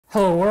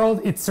Hello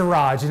world, it's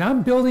Siraj, and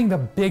I'm building the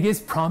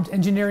biggest prompt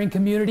engineering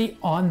community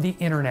on the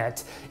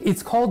internet.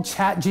 It's called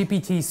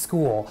GPT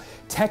School.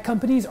 Tech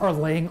companies are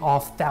laying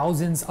off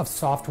thousands of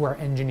software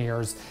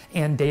engineers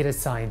and data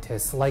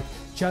scientists like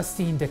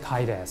Justine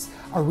DeKaitis,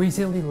 a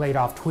recently laid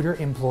off Twitter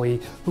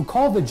employee who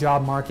called the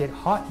job market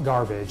hot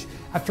garbage.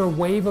 After a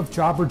wave of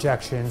job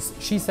rejections,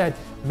 she said,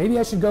 maybe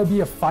I should go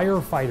be a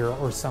firefighter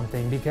or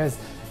something because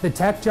the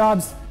tech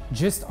jobs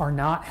just are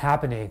not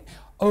happening.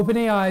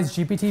 OpenAI's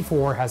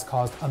GPT-4 has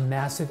caused a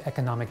massive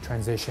economic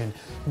transition.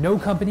 No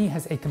company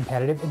has a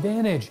competitive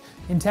advantage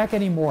in tech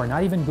anymore,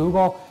 not even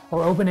Google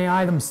or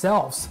OpenAI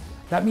themselves.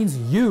 That means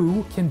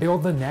you can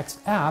build the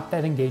next app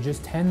that engages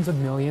tens of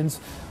millions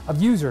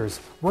of users.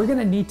 We're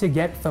gonna need to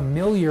get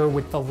familiar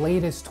with the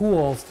latest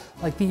tools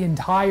like the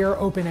entire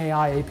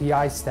OpenAI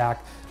API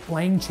stack,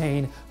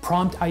 LangChain,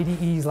 prompt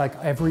IDEs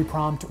like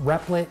EveryPrompt,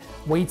 Replit,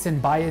 Weights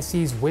and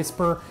Biases,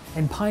 Whisper,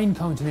 and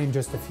Pinecone to name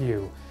just a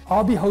few.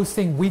 I'll be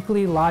hosting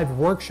weekly live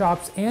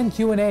workshops and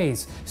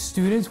Q&As.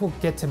 Students will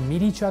get to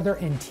meet each other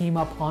and team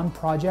up on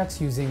projects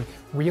using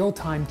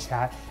real-time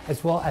chat,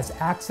 as well as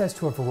access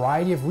to a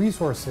variety of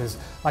resources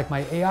like my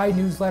AI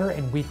newsletter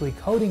and weekly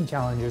coding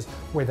challenges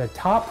where the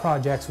top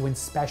projects win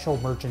special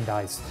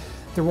merchandise.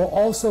 There will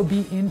also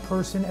be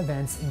in-person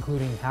events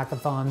including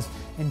hackathons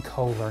and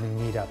co-learning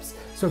meetups.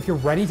 So if you're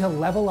ready to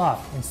level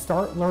up and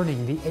start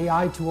learning the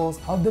AI tools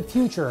of the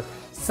future,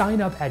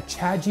 sign up at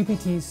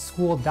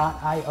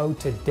chatgptschool.io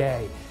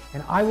today,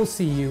 and I will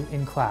see you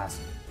in class.